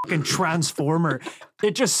like a fucking transformer.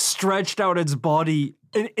 It just stretched out its body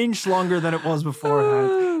an inch longer than it was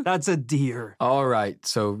beforehand. That's a deer. All right,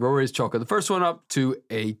 so Rory's chalking the first one up to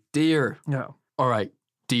a deer. Yeah. All right,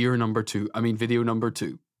 video number 2. All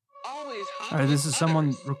right, this is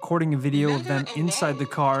someone recording a video of them inside the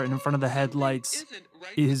car and in front of the headlights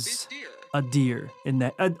is a deer in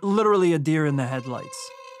the literally a deer in the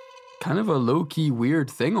headlights. Kind of a low-key weird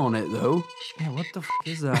thing on it, though. Yeah, what the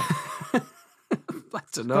is that? I don't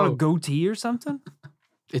Got a know. goatee or something?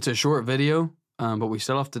 It's a short video. but we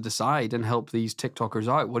still have to decide and help these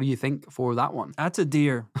TikTokers out. What do you think for that one? That's a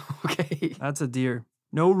deer. Okay. That's a deer.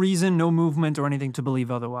 No reason, no movement, or anything to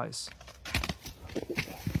believe otherwise.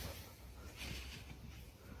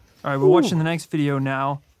 All right, we're watching the next video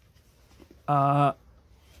now.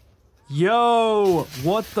 Yo,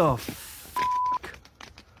 what the fuck?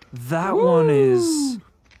 That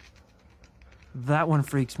one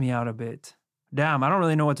freaks me out a bit. Damn, I don't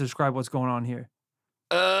really know what to describe what's going on here.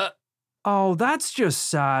 Oh, that's just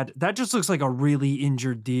sad. That just looks like a really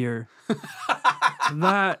injured deer.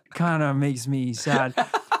 That kind of makes me sad.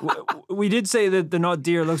 We did say that the not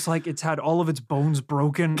deer looks like it's had all of its bones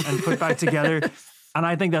broken and put back together. And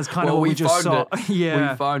I think that's kind of what we just saw.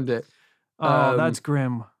 Yeah. We found it. Oh, that's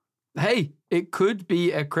grim. Hey, it could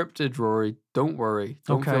be a cryptid, Rory. Don't worry.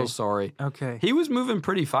 Don't feel sorry. Okay. He was moving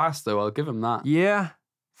pretty fast, though. I'll give him that. Yeah.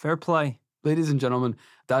 Fair play. Ladies and gentlemen,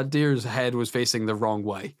 that deer's head was facing the wrong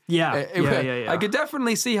way. Yeah. Yeah. I could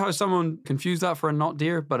definitely see how someone confused that for a not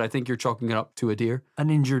deer, but I think you're chalking it up to a deer. An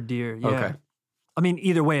injured deer, yeah. Okay. I mean,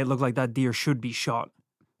 either way, it looked like that deer should be shot.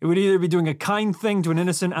 It would either be doing a kind thing to an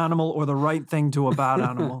innocent animal or the right thing to a bad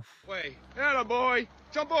animal. Wait, atta boy,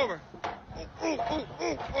 jump over. Oh,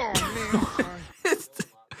 man, I'm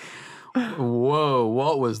sorry. Whoa,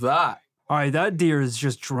 what was that? All right, that deer is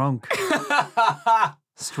just drunk.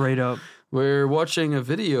 Straight up. We're watching a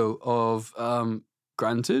video of,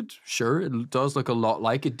 granted, sure, it does look a lot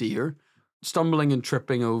like a deer, stumbling and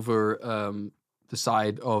tripping over the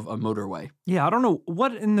side of a motorway. Yeah, I don't know.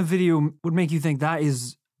 What in the video would make you think that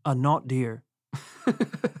is a not deer?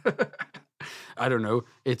 I don't know.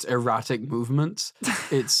 It's erratic movements.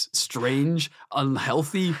 It's strange,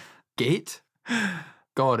 unhealthy gait.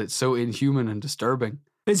 God, it's so inhuman and disturbing.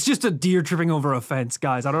 It's just a deer tripping over a fence,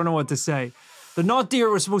 guys. I don't know what to say. The not deer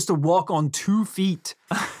were supposed to walk on 2 feet.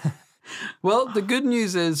 Well, the good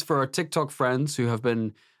news is for our TikTok friends who have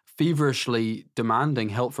been feverishly demanding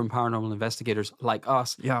help from paranormal investigators like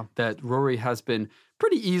us, that Rory has been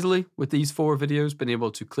pretty easily, with these 4 videos, been able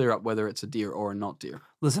to clear up whether it's a deer or a not deer.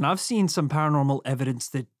 Listen, I've seen some paranormal evidence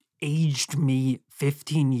that aged me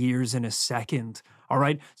 15 years in a second, all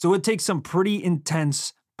right? So it takes some pretty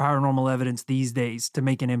intense paranormal evidence these days to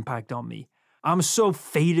make an impact on me. I'm so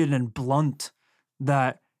faded and blunt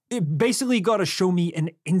that it basically got to show me an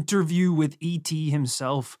interview with E.T.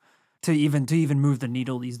 himself to even move the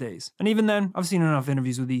needle these days. And even then, I've seen enough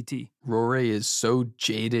interviews with E.T. Rory is so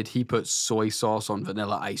jaded, he puts soy sauce on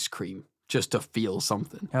vanilla ice cream just to feel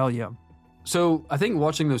something. Hell yeah. So I think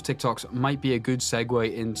watching those TikToks might be a good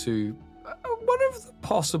segue into one of the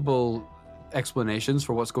possible explanations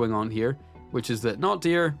for what's going on here, which is that not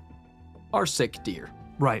deer are sick deer.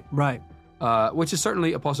 Right. Which is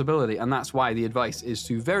certainly a possibility, and that's why the advice is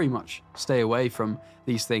to very much stay away from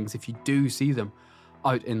these things if you do see them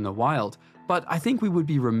out in the wild. But I think we would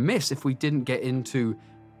be remiss if we didn't get into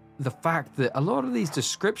the fact that a lot of these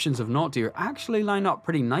descriptions of not deer actually line up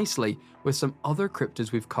pretty nicely with some other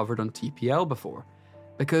cryptids we've covered on TPL before.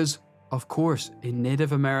 Because, of course, in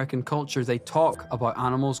Native American culture, they talk about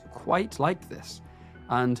animals quite like this.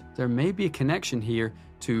 And there may be a connection here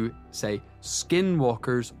to, say,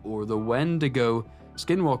 skinwalkers or the Wendigo.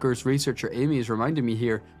 Skinwalkers researcher Amy is reminding me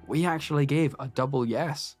here, we actually gave a double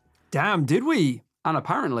yes. Damn, did we? And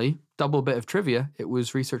apparently, double bit of trivia, it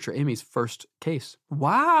was researcher Amy's first case.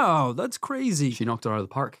 Wow, that's crazy. She knocked it out of the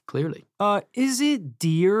park, clearly. Is it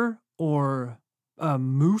deer or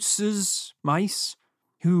mice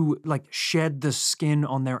who like shed the skin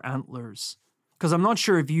on their antlers? Because I'm not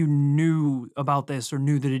sure if you knew about this or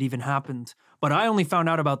knew that it even happened, but I only found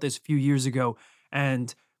out about this a few years ago.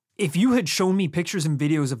 And if you had shown me pictures and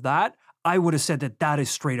videos of that, I would have said that that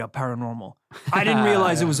is straight up paranormal. I didn't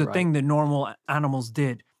realize it was a thing that normal animals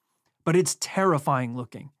did, but it's terrifying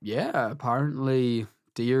looking. Yeah, apparently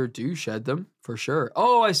deer do shed them, for sure.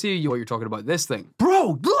 Oh, I see what you're talking about, this thing.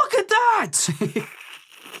 Bro, look at that!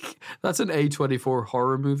 That's an A24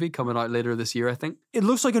 horror movie coming out later this year, I think. It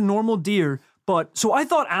looks like a normal deer, but so I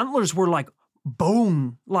thought antlers were like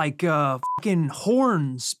bone, like fucking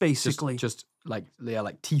horns, basically. Just like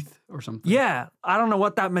teeth or something. Yeah, I don't know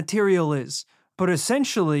what that material is, but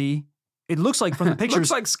essentially, it looks like from the pictures.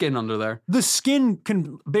 Looks like skin under there. The skin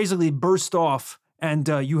can basically burst off, and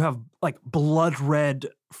you have like blood red,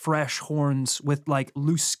 fresh horns with like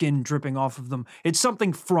loose skin dripping off of them. It's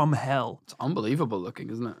something from hell. It's unbelievable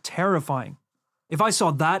looking, isn't it? Terrifying. If I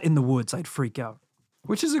saw that in the woods, I'd freak out.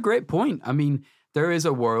 Which is a great point. I mean, there is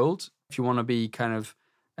a world, if you want to be kind of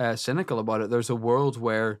cynical about it, there's a world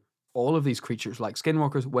where all of these creatures like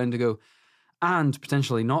skinwalkers, Wendigo, and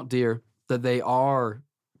potentially not deer, that they are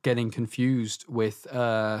getting confused with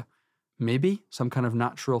maybe some kind of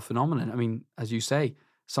natural phenomenon. I mean, as you say,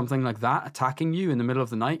 something like that attacking you in the middle of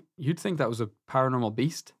the night, you'd think that was a paranormal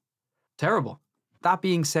beast. Terrible. That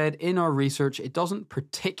being said, in our research, it doesn't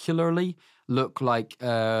particularly look like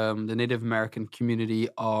the Native American community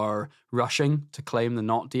are rushing to claim the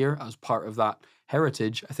not deer as part of that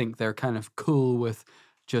heritage. I think they're kind of cool with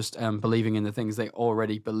just believing in the things they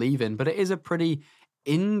already believe in. But it is a pretty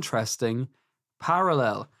interesting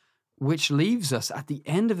parallel, which leaves us at the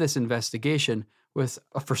end of this investigation with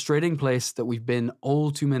a frustrating place that we've been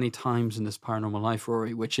all too many times in this paranormal life,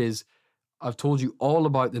 Rory, which is, I've told you all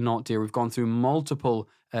about the not deer. We've gone through multiple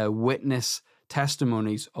witness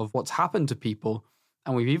testimonies of what's happened to people.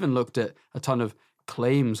 And we've even looked at a ton of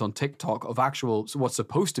claims on TikTok of actual, what's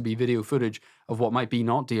supposed to be video footage of what might be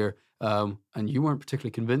not deer. And you weren't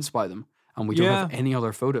particularly convinced by them. And we don't have any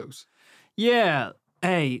other photos. Yeah.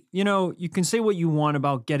 Hey, you know, you can say what you want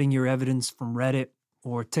about getting your evidence from Reddit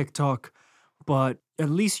or TikTok, but at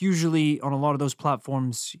least usually on a lot of those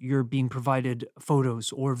platforms, you're being provided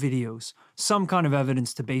photos or videos, some kind of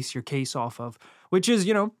evidence to base your case off of, which is,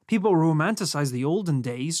 you know, people romanticize the olden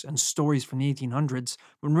days and stories from the 1800s,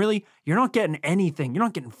 when really you're not getting anything. You're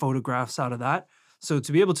not getting photographs out of that. So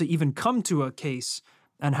to be able to even come to a case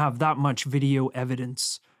and have that much video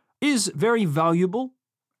evidence is very valuable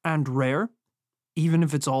and rare, even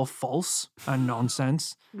if it's all false and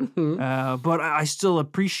nonsense. But I still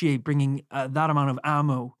appreciate bringing that amount of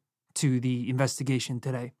ammo to the investigation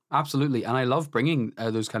today. Absolutely. And I love bringing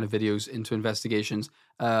those kind of videos into investigations.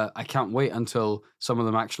 I can't wait until some of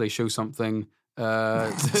them actually show something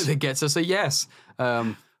that gets us a yes.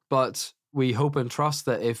 But we hope and trust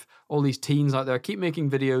that if all these teens out there keep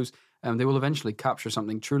making videos, they will eventually capture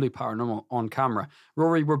something truly paranormal on camera.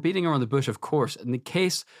 Rory, we're beating around the bush, of course. In the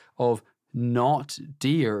case of not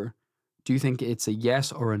deer, do you think it's a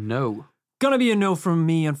yes or a no? Gonna be a no from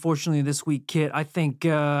me, unfortunately, this week, Kit. I think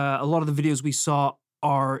a lot of the videos we saw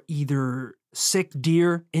are either sick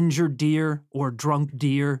deer, injured deer, or drunk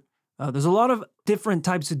deer. There's a lot of different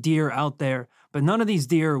types of deer out there, but none of these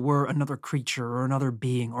deer were another creature or another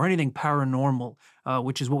being or anything paranormal,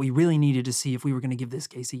 which is what we really needed to see if we were going to give this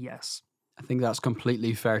case a yes. I think that's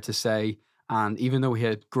completely fair to say. And even though we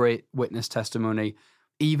had great witness testimony,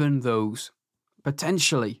 even those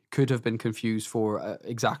potentially could have been confused for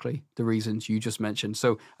exactly the reasons you just mentioned.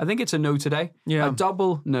 So I think it's a no today. Yeah. A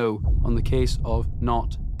double no on the case of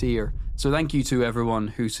not deer. So thank you to everyone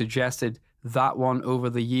who suggested that one over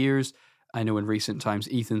the years. I know in recent times,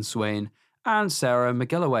 Ethan Swain and Sarah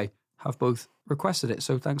McGilloway have both requested it.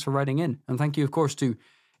 So thanks for writing in. And thank you, of course, to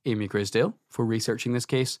Amy Grisdale for researching this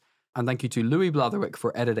case. And thank you to Louis Blatherwick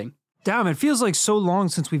for editing. Damn, it feels like so long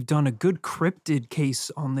since we've done a good cryptid case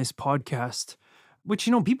on this podcast, which,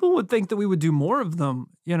 you know, people would think that we would do more of them,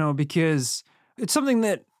 you know, because it's something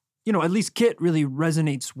that, you know, at least Kit really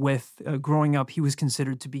resonates with. Growing up, he was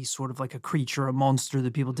considered to be sort of like a creature, a monster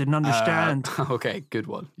that people didn't understand. Okay, good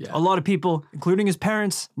one. Yeah. A lot of people, including his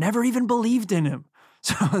parents, never even believed in him.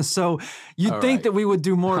 So you'd think that we would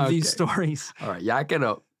do more of these stories. All right, yak it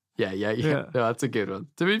up. Yeah. No, that's a good one.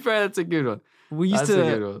 To be fair, that's a good one. We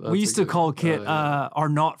used to call Kit our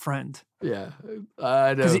not friend. Yeah,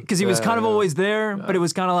 I know. Because he was kind of always there, but it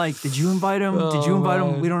was kind of like, did you invite him? Did you invite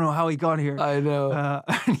him? We don't know how he got here. I know.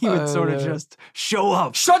 And he would sort of just show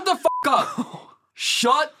up. Shut the fuck up!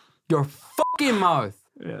 Shut your fucking mouth.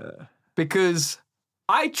 Yeah. Because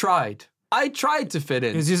I tried to fit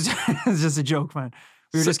in. It's just a joke, man.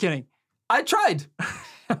 We were just kidding. I tried.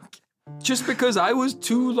 Just because I was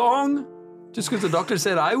too long? Just because the doctor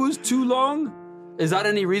said I was too long? Is that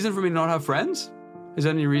any reason for me to not have friends? Is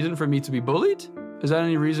that any reason for me to be bullied? Is that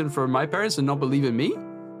any reason for my parents to not believe in me?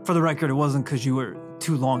 For the record, it wasn't because you were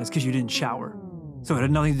too long. It's because you didn't shower. So it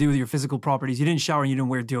had nothing to do with your physical properties. You didn't shower and you didn't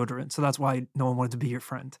wear deodorant. So that's why no one wanted to be your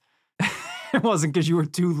friend. It wasn't because you were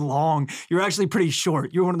too long. You were actually pretty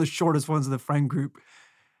short. You were one of the shortest ones in the friend group.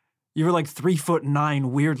 You were like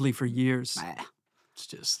 3'9", weirdly, for years. It's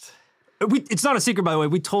just... It's not a secret, by the way.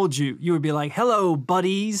 We told you. You would be like, hello,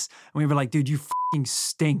 buddies. And we were like, dude, you fucking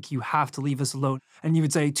stink. You have to leave us alone. And you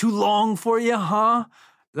would say, too long for you, huh?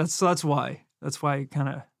 That's why. That's why kind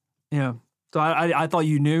of, yeah. So I thought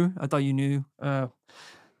you knew. I thought you knew. We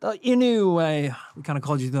kind of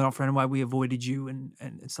called you the not friend and why we avoided you and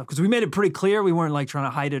stuff. Because we made it pretty clear. We weren't like trying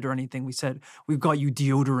to hide it or anything. We said, we've got you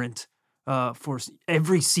deodorant. For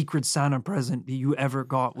every Secret Santa present that you ever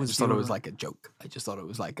got was. I just thought it was like a joke. I just thought it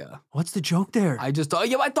was like a. What's the joke there? I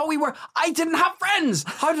thought we were. I didn't have friends.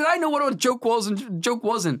 How did I know what a joke was and joke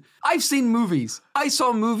wasn't? I've seen movies. I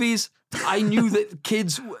saw movies I knew that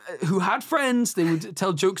kids who had friends, they would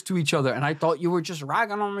tell jokes to each other. And I thought you were just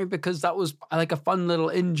ragging on me because that was like a fun little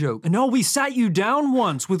in-joke. No, we sat you down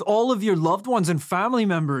once with all of your loved ones and family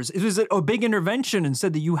members. It was a big intervention and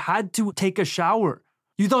said that you had to take a shower.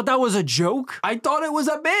 You thought that was a joke? I thought it was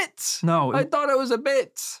a bit. No. I thought it was a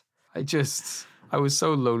bit. I was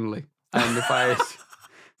so lonely. And if I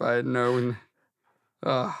had known,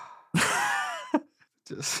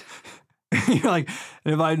 just... You're like,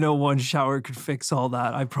 if I know one shower could fix all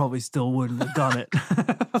that, I probably still wouldn't have done it.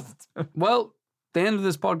 Well, the end of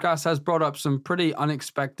this podcast has brought up some pretty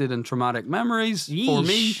unexpected and traumatic memories for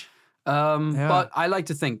me. But I like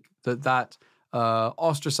to think that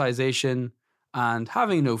ostracization and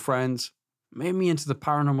having no friends made me into the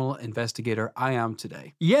paranormal investigator I am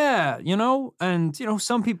today. Yeah, and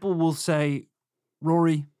some people will say,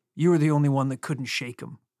 Rory, you were the only one that couldn't shake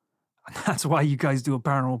him. And that's why you guys do a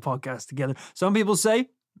paranormal podcast together. Some people say,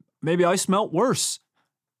 maybe I smelt worse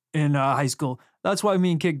in high school. That's why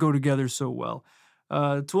me and Kit go together so well.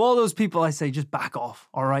 To all those people, I say, just back off,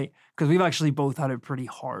 all right? Because we've actually both had it pretty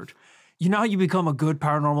hard. You know how you become a good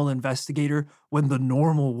paranormal investigator when the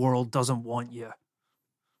normal world doesn't want you?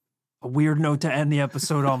 A weird note to end the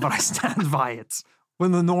episode on, but I stand by it.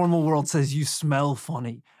 When the normal world says you smell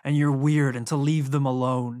funny and you're weird and to leave them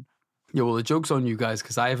alone. Yeah, well, the joke's on you guys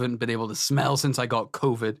because I haven't been able to smell since I got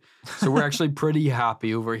COVID. So we're actually pretty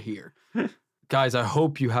happy over here. Guys, I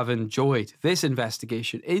hope you have enjoyed this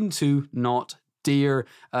investigation into Not Deer.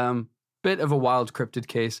 Bit of a wild cryptid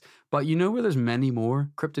case, but you know where there's many more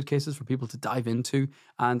cryptid cases for people to dive into.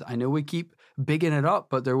 And I know we keep bigging it up,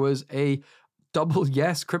 but there was a double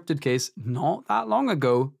yes cryptid case not that long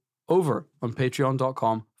ago over on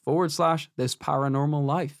patreon.com/This Paranormal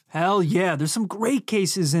Life. Hell yeah, there's some great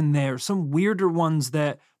cases in there, some weirder ones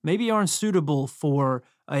that maybe aren't suitable for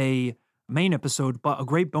a main episode, but a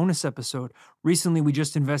great bonus episode. Recently, we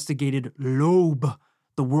just investigated Lobe,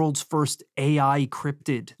 the world's first AI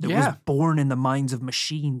cryptid that was born in the minds of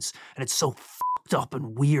machines, and it's so fucked up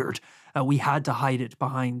and weird. We had to hide it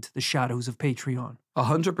behind the shadows of Patreon.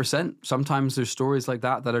 100%. Sometimes there's stories like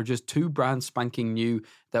that are just too brand spanking new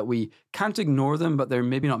that we can't ignore them, but they're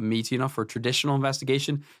maybe not meaty enough for traditional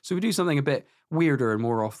investigation. So we do something a bit weirder and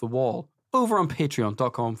more off the wall over on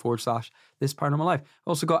patreon.com/This Paranormal Life.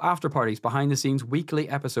 Also got after parties, behind the scenes, weekly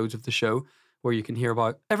episodes of the show where you can hear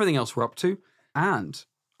about everything else we're up to. And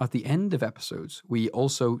at the end of episodes, we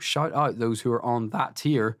also shout out those who are on that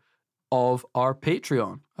tier of our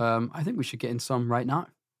Patreon. I think we should get in some right now.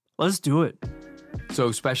 Let's do it.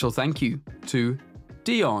 So special thank you to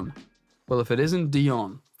Dion. Well, if it isn't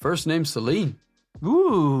Dion, first name Celine.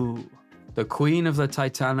 Ooh. The queen of the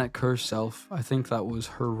Titanic herself. I think that was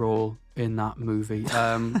her role in that movie.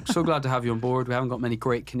 So glad to have you on board. We haven't got many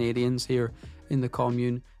great Canadians here in the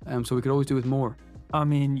commune, so we could always do with more. I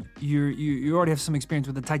mean, you already have some experience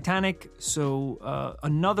with the Titanic, so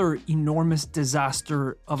another enormous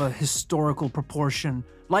disaster of a historical proportion,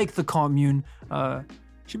 like the commune,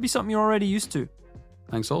 should be something you're already used to.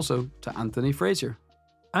 Thanks also to Anthony Fraser.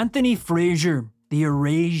 Anthony Fraser, the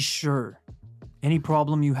erasure. Any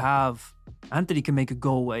problem you have, Anthony can make it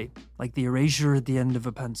go away, like the erasure at the end of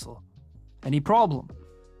a pencil. Any problem,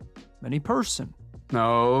 any person.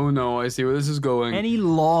 No, I see where this is going. Any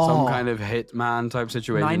law. Some kind of hitman type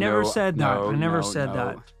situation. I never said that. I never said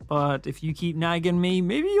that. But if you keep nagging me,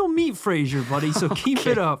 maybe you'll meet Fraser, buddy, so keep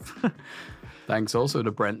it up. Thanks also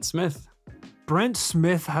to Brent Smith. Brent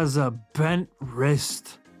Smith has a bent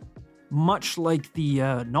wrist. Much like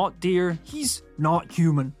the Not Deer, he's not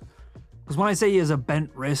human. Because when I say he has a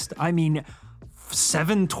bent wrist, I mean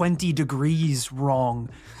 720 degrees wrong.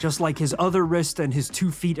 Just like his other wrist and his 2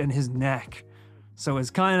 feet and his neck. So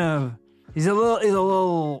it's kind of, he's a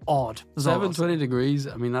little odd. 720 degrees?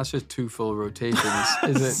 I mean, that's just 2 full rotations.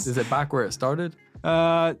 Is it back where it started?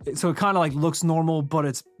 So it kind of like looks normal,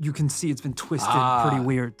 but you can see it's been twisted pretty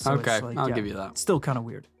weird. So okay, it's like, I'll give you that. Still kind of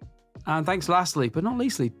weird. And thanks lastly, but not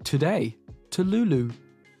leastly, today, to Lulu.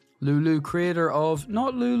 Lulu, creator of,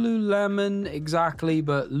 not Lululemon exactly,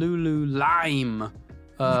 but Lulu Lime.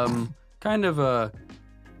 Kind of a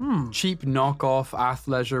cheap knockoff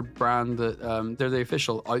athleisure brand that they're the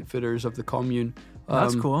official outfitters of the commune.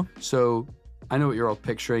 That's cool. So I know what you're all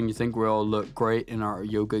picturing. You think we all look great in our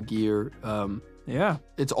yoga gear. Yeah.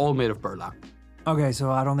 It's all made of burlap. Okay, so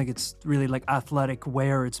I don't think it's really like athletic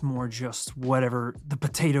wear. It's more just whatever the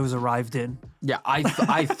potatoes arrived in. Yeah,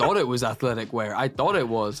 I thought it was athletic wear. I thought it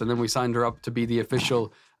was. And then we signed her up to be the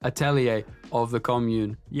official atelier of the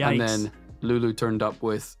commune. Yikes. And then Lulu turned up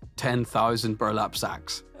with 10,000 burlap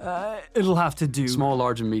sacks. It'll have to do. Small,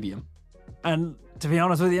 large, and medium. And to be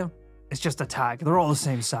honest with you, It's just a tag. They're all the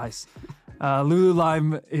same size.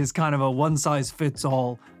 Lululemon is kind of a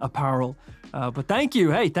one-size-fits-all apparel. But thank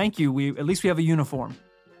you. Hey, thank you. At least we have a uniform.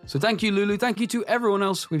 So thank you, Lulu. Thank you to everyone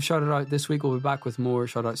else we've shouted out this week. We'll be back with more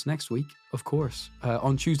shout-outs next week, of course,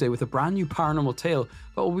 on Tuesday with a brand new paranormal tale.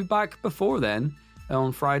 But we'll be back before then,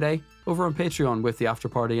 on Friday, over on Patreon with the after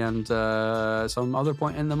party and some other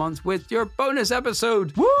point in the month with your bonus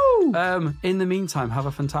episode. Woo! In the meantime, have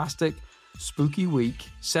a fantastic, spooky week.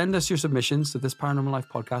 Send us your submissions to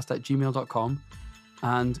thisparanormallifepodcast@gmail.com.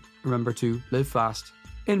 And remember to live fast,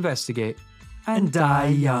 investigate, and die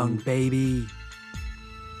young, baby.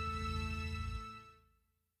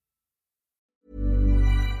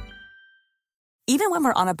 Even when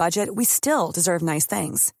we're on a budget, we still deserve nice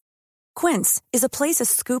things. Quince is a place to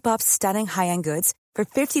scoop up stunning high-end goods for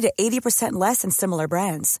 50 to 80% less than similar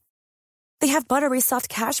brands. They have buttery soft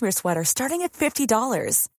cashmere sweaters starting at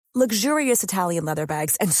 $50, luxurious Italian leather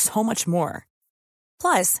bags, and so much more.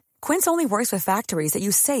 Plus, Quince only works with factories that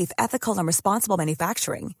use safe, ethical, and responsible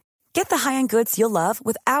manufacturing. Get the high-end goods you'll love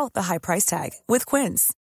without the high price tag with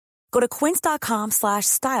Quince. Go to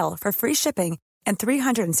quince.com/style for free shipping and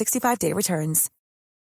 365-day returns.